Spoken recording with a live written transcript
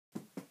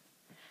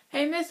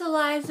Hey Miss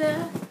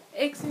Eliza,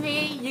 it's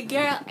me, your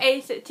girl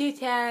Ace at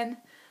 210.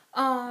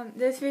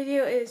 This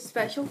video is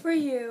special for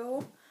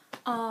you.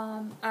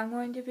 I'm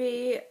going to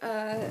be,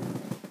 I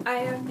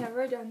have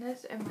never done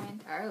this in my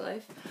entire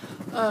life.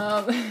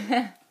 Let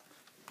me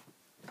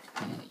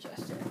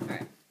adjust it.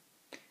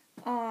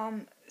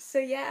 Alright. So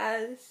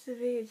yeah, this is a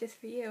video just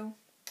for you.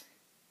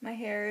 My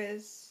hair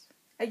is,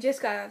 I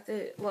just got out of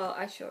the, well,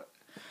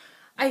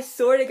 I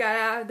sort of got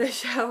out of the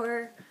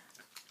shower.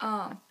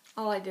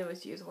 All I did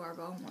was use water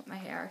balm with my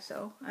hair,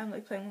 so I'm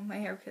like playing with my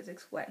hair because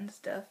it's wet and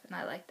stuff, and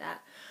I like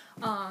that.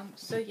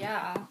 So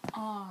yeah,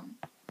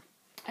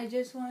 I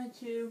just wanted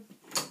to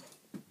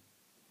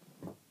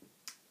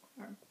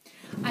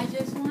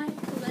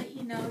let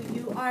you know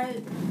you are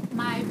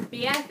my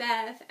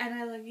BFF, and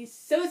I love you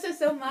so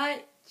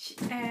much,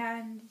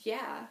 and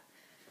yeah.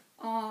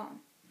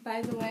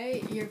 By the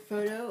way, your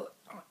photo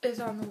is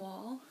on the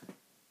wall,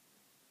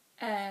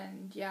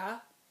 and yeah,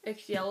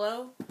 it's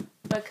yellow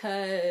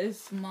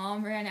because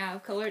Mom ran out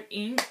of colored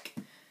ink,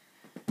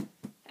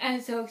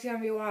 and so it's gonna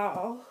be a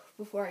while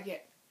before I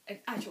get an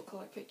actual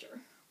colored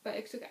picture, but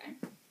it's okay.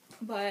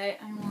 But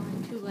I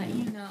wanted to let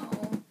you know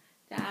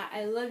that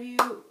I love you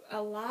a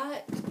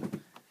lot,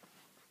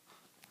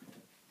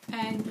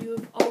 and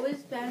you've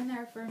always been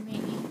there for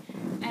me,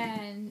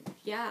 and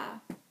yeah,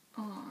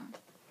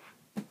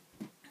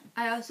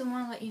 I also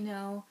want to let you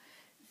know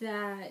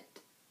that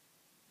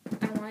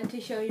I wanted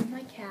to show you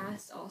my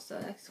cast also.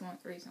 That's one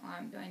reason why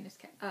I'm doing this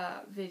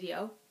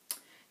video,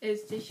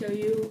 is to show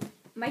you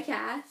my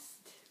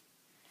cast.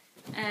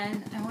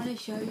 And I want to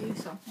show you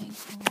something.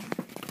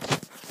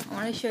 I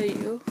want to show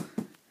you.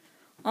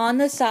 On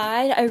the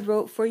side, I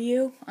wrote for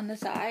you on the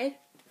side.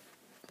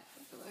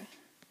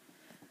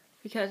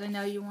 Because I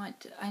know you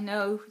want to, I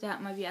know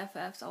that my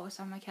BFFs always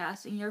on my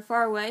cast, and you're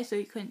far away, so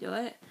you couldn't do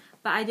it.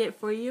 But I did it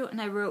for you, and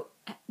I wrote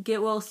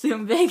 "Get well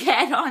soon, big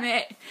head" on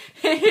it.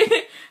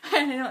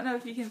 I don't know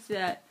if you can see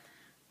that.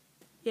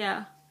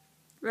 Yeah,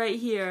 right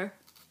here,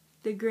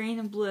 the green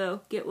and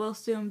blue. Get well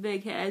soon,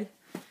 big head.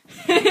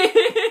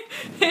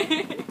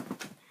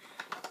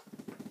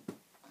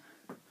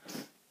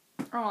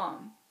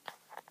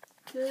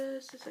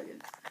 Just a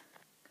second.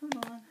 Come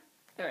on.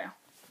 There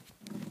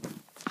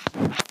we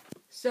go.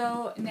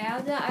 So now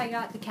that I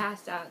got the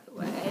cast out of the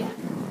way,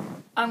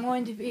 I'm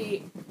going to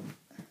be,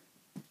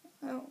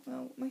 I don't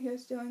know what my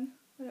hair's doing,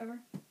 whatever.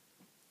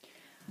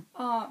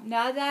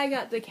 Now that I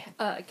got the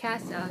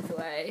cast out of the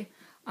way,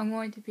 I'm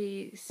going to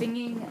be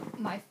singing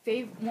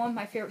one of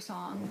my favorite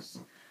songs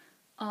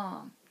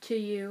to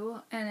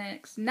you, and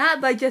it's not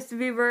by Justin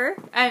Bieber,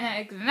 and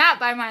it's not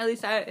by Miley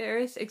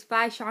Cyrus, it's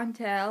by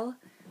Chantel.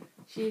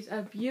 She's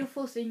a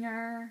beautiful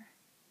singer,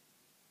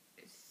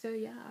 so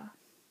yeah.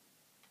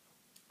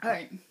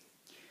 Alright.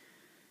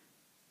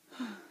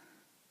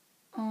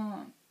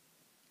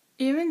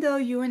 Even though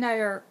you and I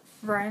are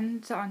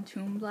friends on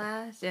Toon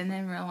Blast and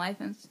in real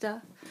life and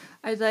stuff,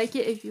 I'd like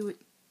it if you would.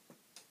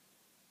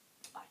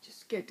 I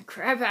just scared the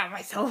crap out of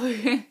myself.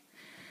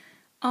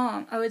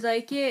 I would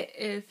like it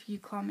if you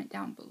comment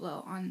down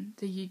below on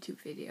the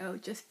YouTube video,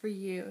 just for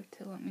you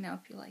to let me know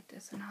if you like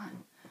this or not.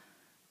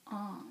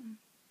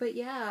 But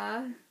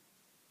yeah.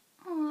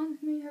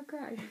 It made her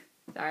cry.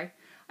 Sorry.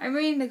 I'm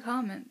reading the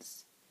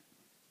comments.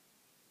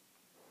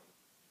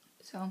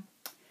 So,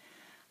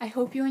 I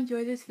hope you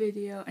enjoyed this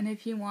video, and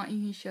if you want,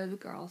 you can show the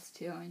girls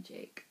too, and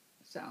Jake.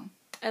 So,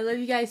 I love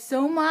you guys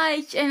so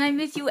much, and I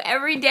miss you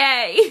every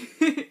day.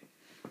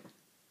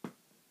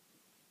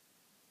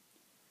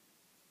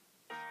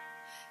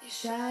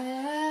 Shut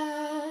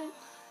up,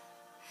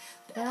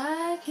 but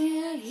I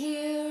can't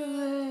hear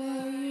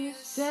what you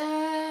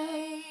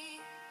say.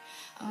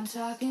 I'm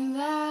talking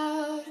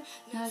loud,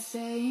 not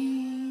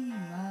saying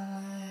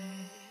much.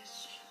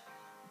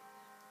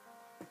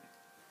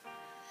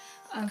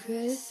 I'm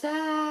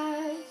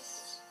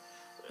criticized,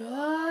 but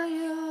all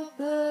your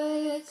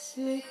bullets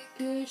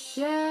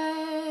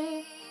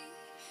ricochet.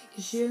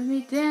 You shoot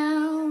me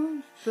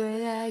down, but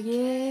I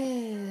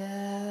get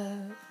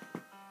up.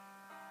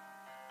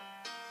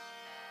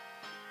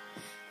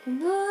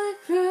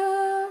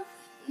 Bulletproof,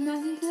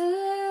 nothing to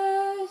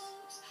lose.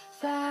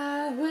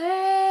 Far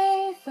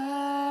away,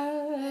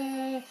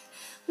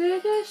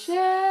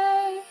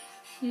 ricochet.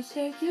 You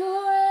take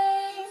your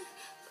aim,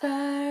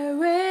 far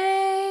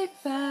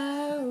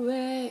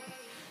away.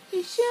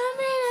 You shoot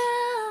me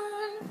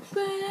down,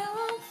 but I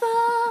won't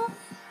fall.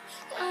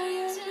 I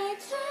am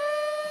titanium.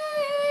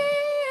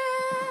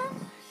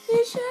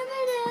 You shoot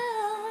me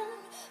down,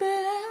 but I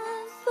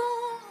won't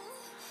fall.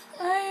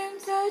 I am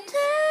titanium.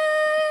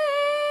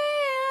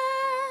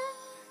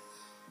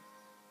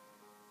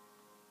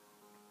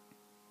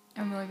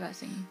 I'm really bad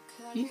singing.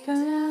 You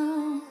come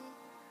down,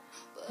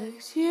 but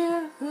it's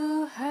you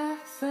who have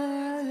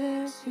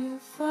further to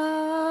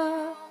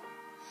fall.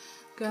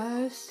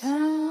 Ghost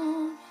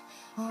town,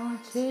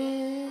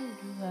 haunted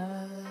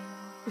love.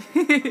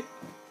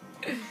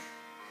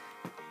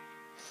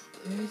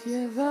 With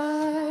your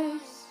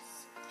voice,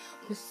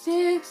 the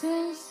sticks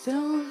and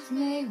stones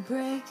may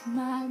break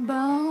my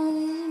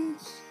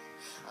bones.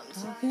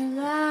 I'm talking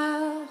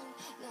loud,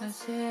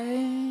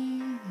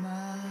 say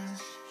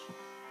much.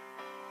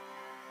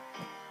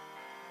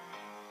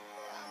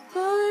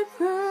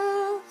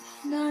 Bulletproof,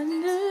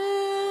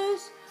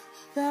 nonetheless,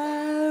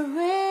 far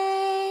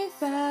away,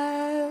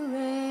 far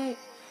away.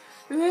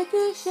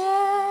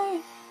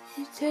 Ricochet,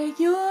 you take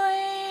your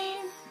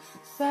aim,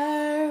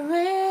 far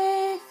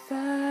away,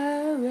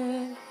 far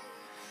away.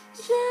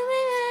 You shoot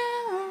me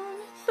down,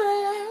 but I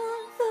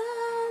won't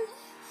fall.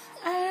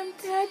 I am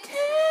titanium.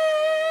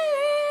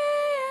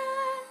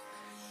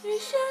 You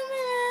shoot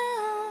me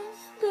down,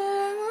 but I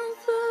won't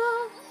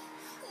fall.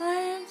 I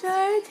am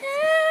titanium.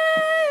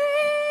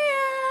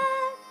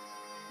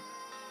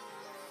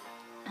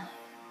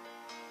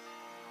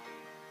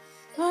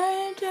 I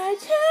am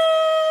titanium.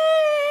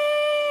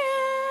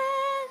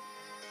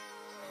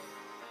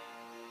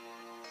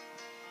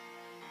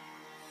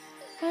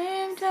 I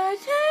am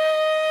titanium.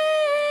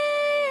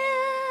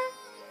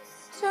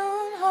 So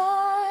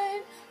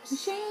hard,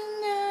 machine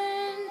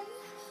gun,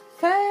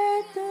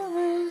 fire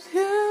through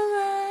who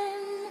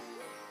run.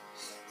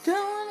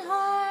 Stone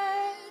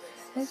hard,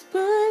 as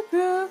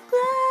bulletproof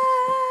glass.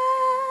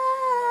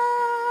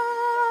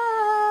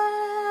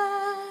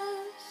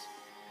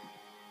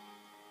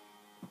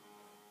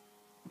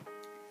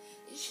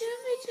 You shoot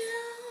me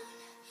down,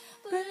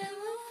 but I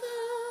won't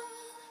fall.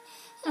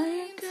 I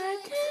am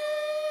titanium.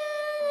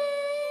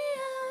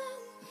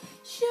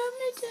 Shoot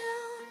me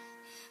down,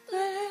 but I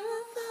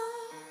won't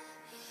fall.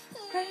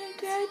 I am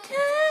titanium.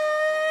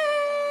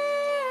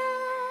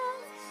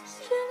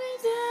 Shoot me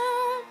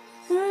down,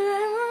 but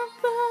I won't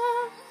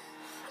fall.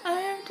 I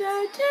am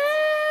titanium.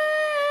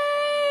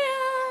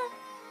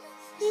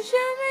 You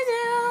shoot me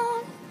down,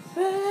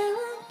 but I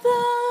won't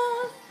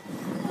fall.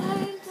 I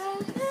am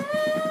titanium.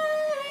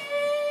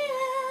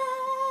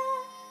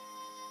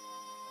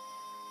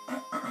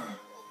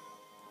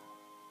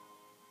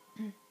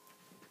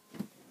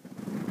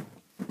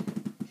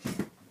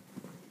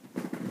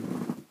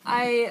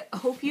 I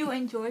hope you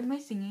enjoyed my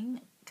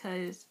singing,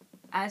 because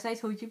as I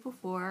told you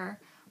before,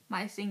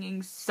 my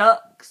singing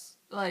sucks,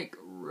 like,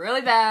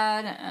 really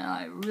bad, and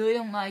I really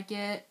don't like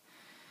it.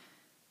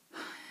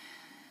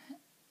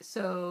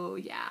 So,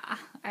 yeah,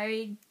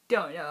 I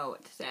don't know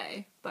what to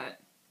say, but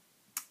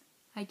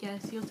I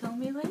guess you'll tell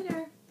me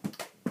later.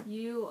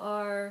 You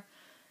are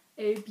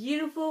a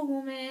beautiful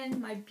woman,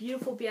 my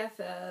beautiful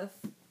BFF,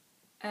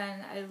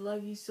 and I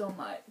love you so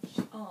much.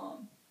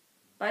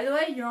 By the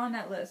way, you're on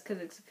that list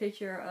because it's a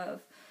picture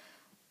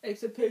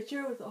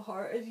with a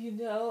heart, as you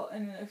know,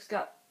 and it's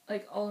got,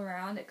 like, all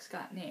around, it's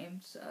got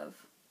names of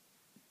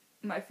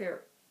my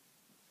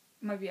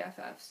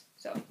BFFs.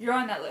 So, you're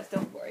on that list,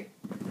 don't worry.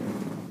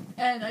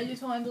 And I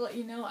just wanted to let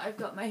you know I've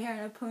got my hair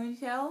in a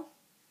ponytail,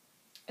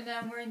 and then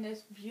I'm wearing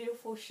this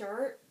beautiful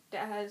shirt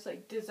that has,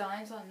 like,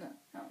 designs on the,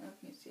 I don't know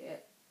if you can see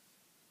it.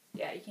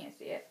 Yeah, you can't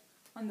see it.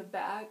 On the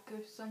back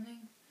or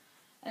something.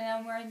 And then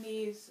I'm wearing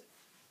these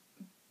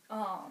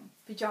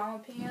pajama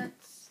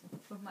pants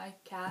with my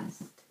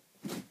cast,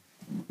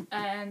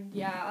 and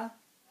yeah,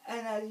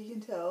 and as you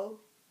can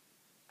tell,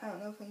 I don't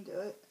know if I can do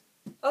it.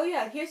 Oh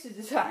yeah, here's the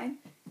design.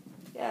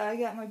 Yeah, I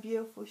got my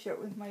beautiful shirt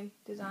with my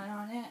design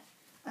on it,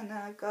 and then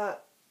I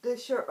got,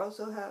 this shirt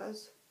also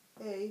has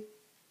a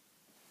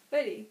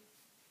hoodie,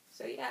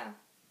 so yeah,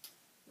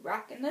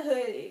 rocking the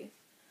hoodie.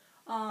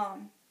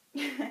 I'm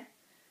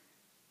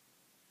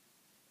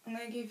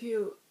gonna give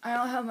you, I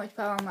don't have much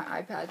power on my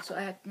iPad, so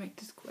I have to make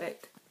this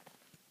quick.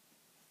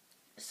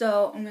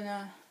 So, I'm going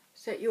to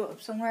set you up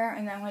somewhere,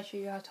 and then I'm going to show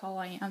you how tall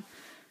I am.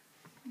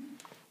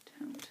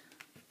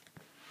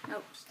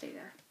 Nope, stay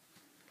there.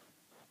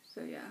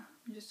 So, yeah,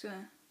 I'm just going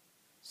to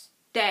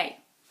stay.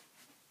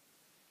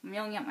 I'm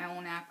yelling at my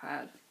own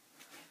iPad.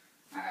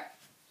 Alright,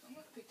 so I'm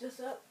going to pick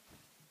this up.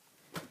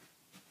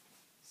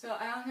 So,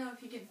 I don't know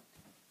if you can...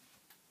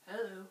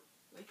 Hello,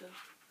 wake up.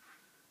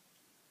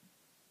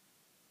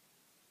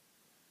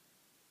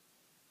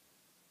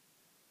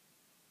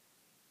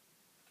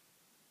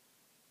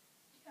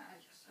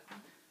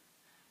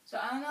 So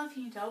I don't know if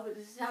you can tell, but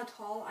this is how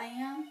tall I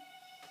am.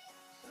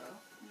 So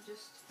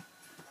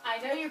I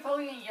know you're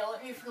probably gonna yell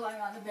at me for lying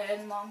on the bed,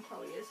 and Mom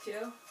probably is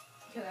too,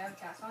 because I have a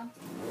cast on.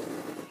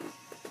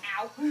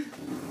 Ow.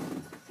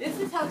 This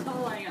is how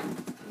tall I am,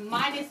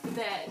 minus the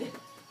bed.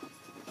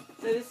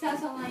 So this is how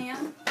tall I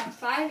am. I'm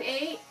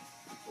 5'8"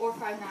 or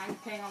 5'9",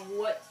 depending on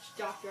which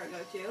doctor I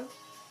go to.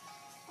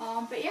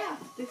 But yeah,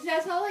 this is how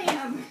tall I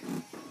am.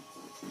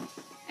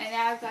 And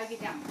now I've got to get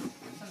down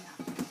somehow.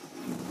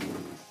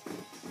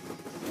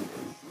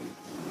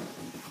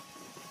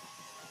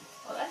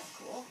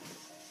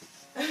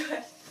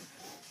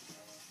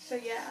 So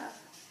yeah,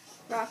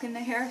 rocking the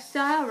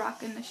hairstyle,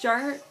 rocking the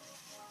shirt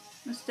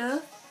and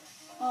stuff.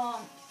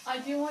 I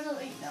do want to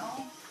let you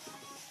know.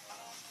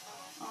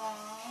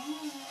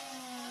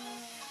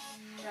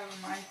 Never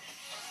mind.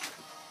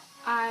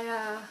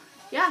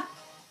 Yeah.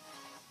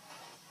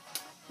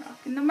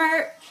 Rocking the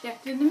merch,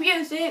 acting the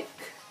music.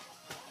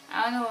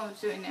 I don't know what I was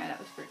doing there, that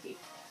was freaky.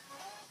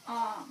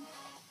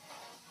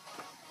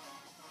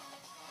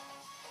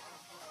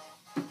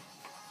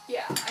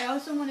 Yeah, I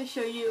also want to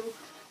show you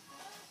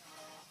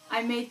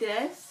I made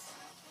this.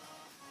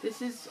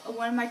 This is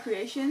one of my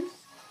creations.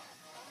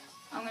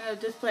 I'm gonna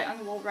display it on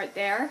the wall right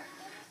there,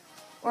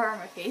 or on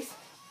my face.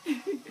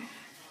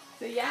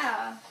 So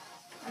yeah,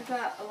 I've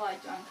got a lot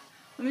of junk.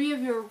 Let me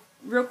give you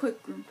a real quick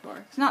room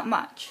tour. It's not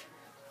much.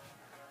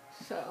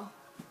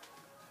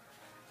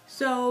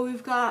 So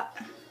we've got,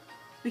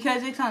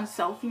 because it's on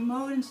selfie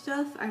mode and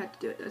stuff, I have to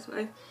do it this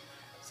way.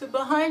 So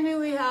behind me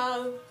we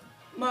have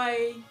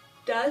my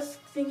desk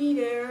thingy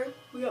there.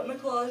 We got my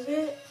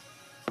closet.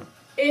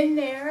 In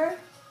there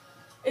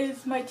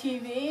is my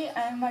TV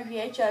and my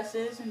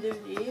VHSs and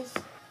DVDs.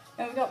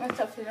 And we got my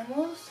stuffed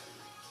animals.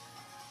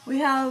 We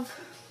have,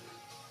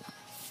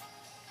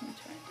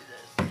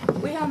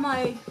 we have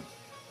my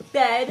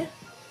bed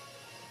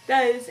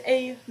that is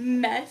a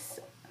mess.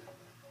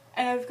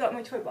 And I've got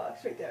my toy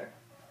box right there.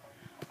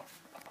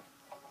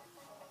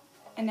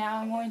 And now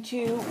I'm going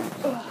to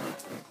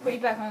put you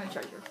back on the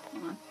charger.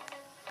 Hold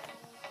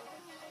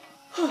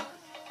on.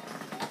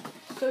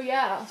 So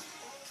yeah,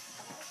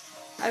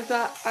 I've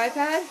got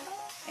iPad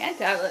and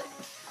tablet.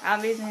 How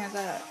amazing is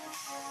that?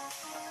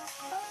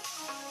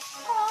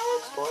 Oh,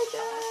 it's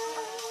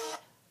gorgeous.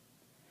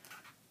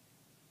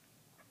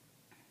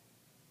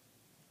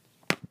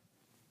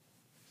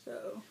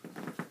 So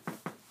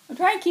I'm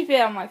trying to keep it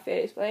on my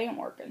face, but it ain't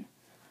working.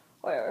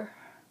 Whatever.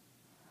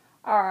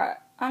 Alright,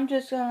 I'm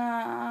just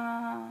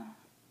gonna...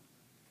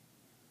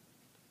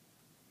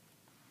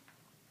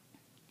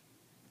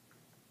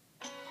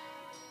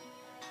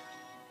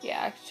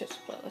 yeah, it's just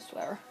a playlist,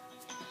 whatever.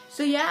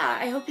 So yeah,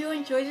 I hope you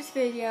enjoyed this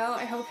video.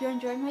 I hope you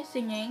enjoyed my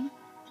singing.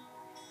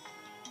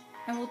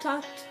 And we'll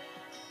talk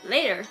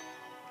later.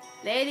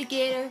 Later,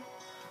 gator.